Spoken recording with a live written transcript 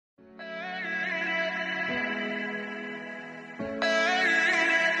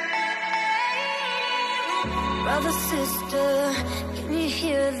brother, sister, can you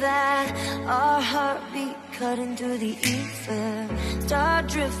hear that? Our heartbeat cutting through the ether. Star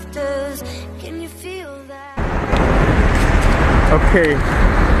drifters, can you feel that? Okay.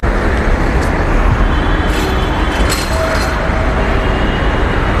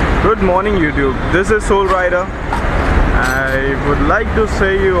 Good morning YouTube, this is Soul Rider. I would like to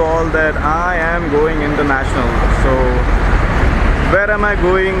say you all that I am going international. So where am I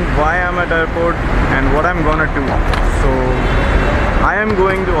going, why I'm at airport, and what I'm gonna do. So I am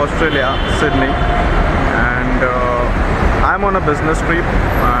going to Australia, Sydney, and I'm on a business trip,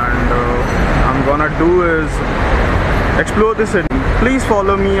 and I'm gonna do is explore the city. Please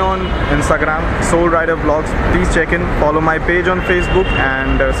follow me on Instagram, Soul Rider Vlogs. Please check in, follow my page on Facebook,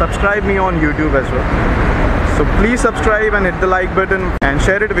 and subscribe me on YouTube as well. So please subscribe and hit the like button and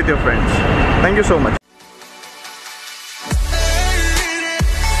share it with your friends. Thank you so much.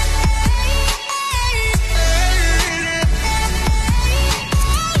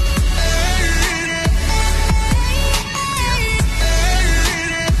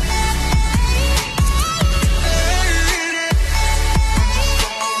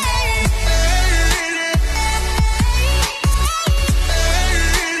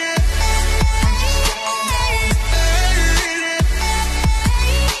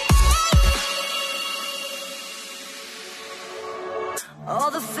 All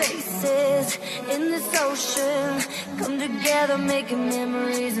the faces in this ocean come together, making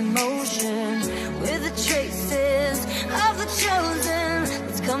memories in motion. We're the traces of the chosen.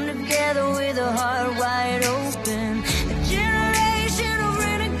 Let's come together with a heart wide open. A generation of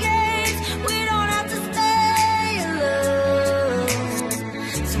renegades. We don't have to stay alone.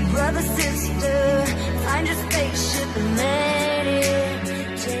 So brother, sister, find your spaceship and let it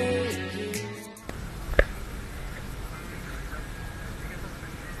take you.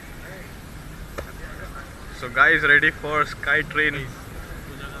 So guys, ready for sky train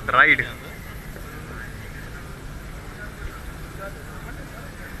ride.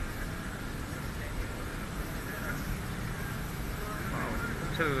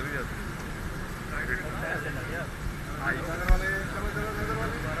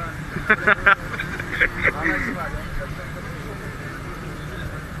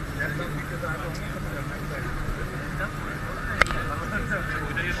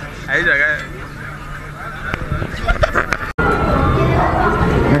 ऐसी जगह है.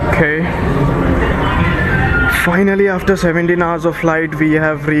 Okay, finally after 17 hours of flight we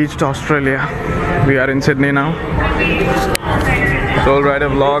have reached Australia. We are in Sydney now. Soul Rider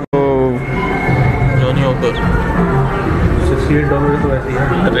vlog. Johnny Walker $68 तो ऐसे ही है.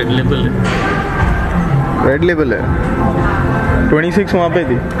 Red label है. Red label है. 26 वहाँ पे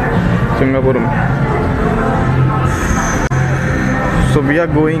थी सिंगापुर में. So we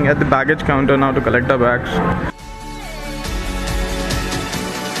are going at the baggage counter now to collect our bags.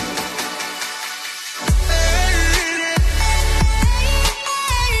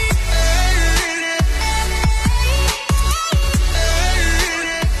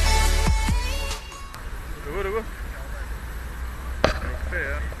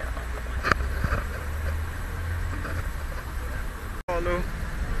 Follow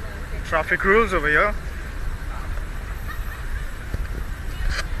traffic rules over here.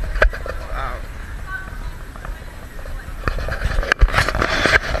 Wow.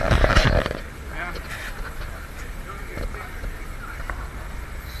 Yeah.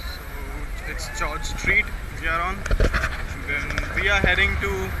 So it's George Street we are on. Then we are heading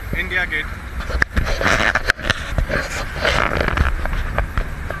to India Gate.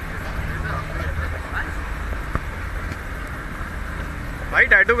 भाई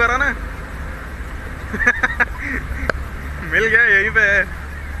tattoo करा ना. मिल गया यहीं पे है.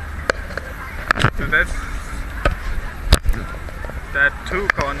 So that's tattoo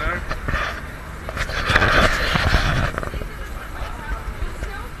corner.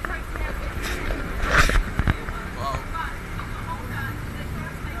 Wow.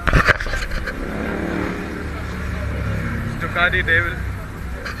 Ducati Devil.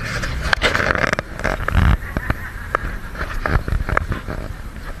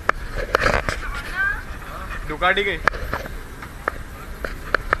 Ducati गई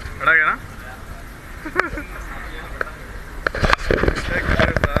खड़ा गया ना. Check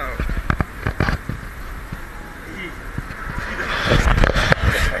this out.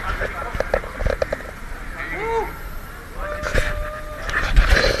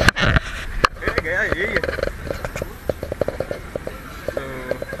 गया यही है. So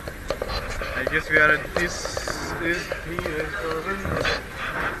I guess we are at this is the restaurant.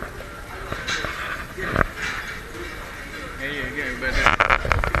 यही है क्या बैठे.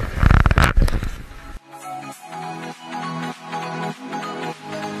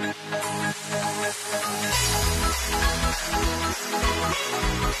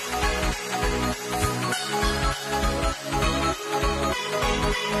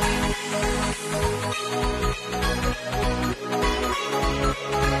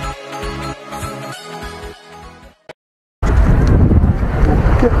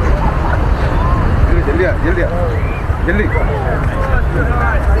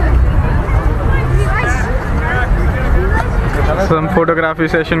 Some photography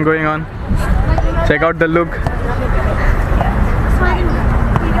session going on. Check out the look.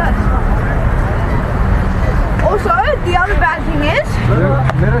 Also, the other bad thing is,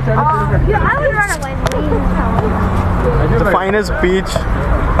 I would run away. The finest beach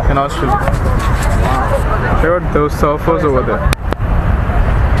in Australia. Check out those surfers over there.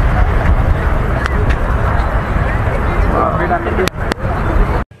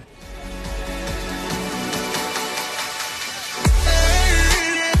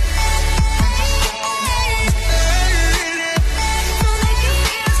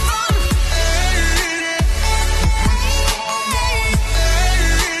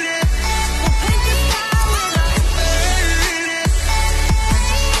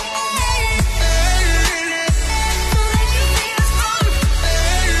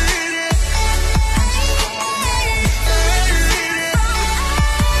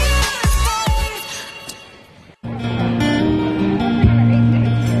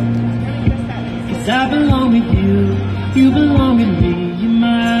 I belong with you, you belong with me, you're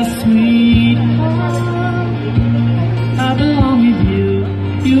my sweetheart. I belong with you,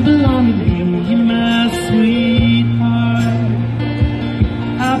 you belong with me, you're my sweetheart.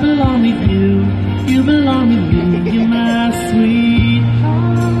 I belong with you, you belong with me, you're my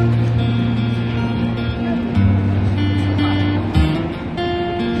sweetheart.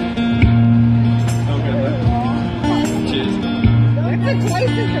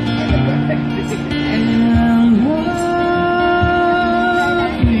 And what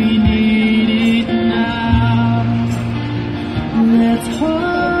we need now, let's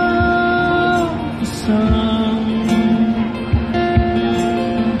hold the sun.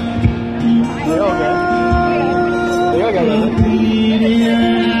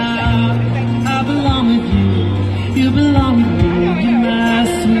 I belong with you, you belong with me, you're my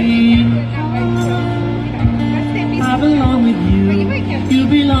sweetheart. I belong with you, you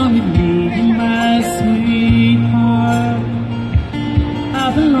belong with me, you're my sweetheart. I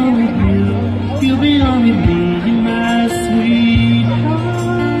belong with you, you belong with me, you're my sweetheart.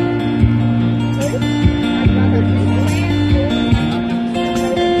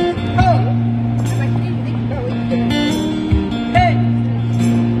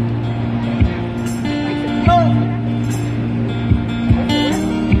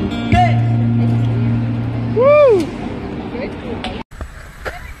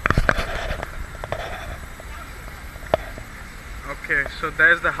 Okay, so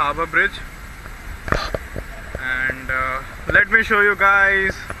there's the harbor bridge, and let me show you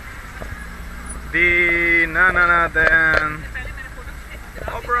guys the then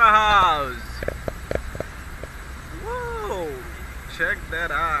Opera House. Whoa, check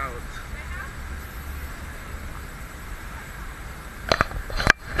that out.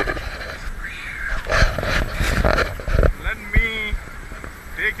 Let me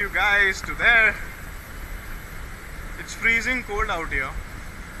take you guys to there. It's freezing cold out here,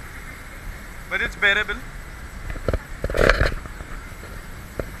 but it's bearable.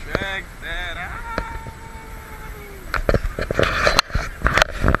 Check that out.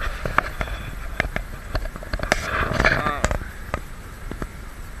 Wow.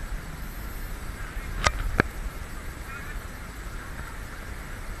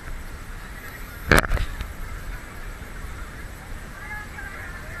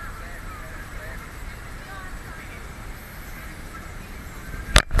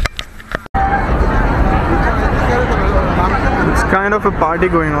 Kind of a party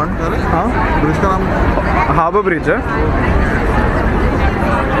going on. Huh? Harbor bridge, eh?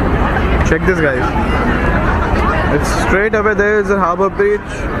 Check this, guys. It's straight away. There is a harbor bridge.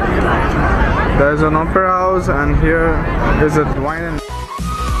 There's an opera house, and here is a wine and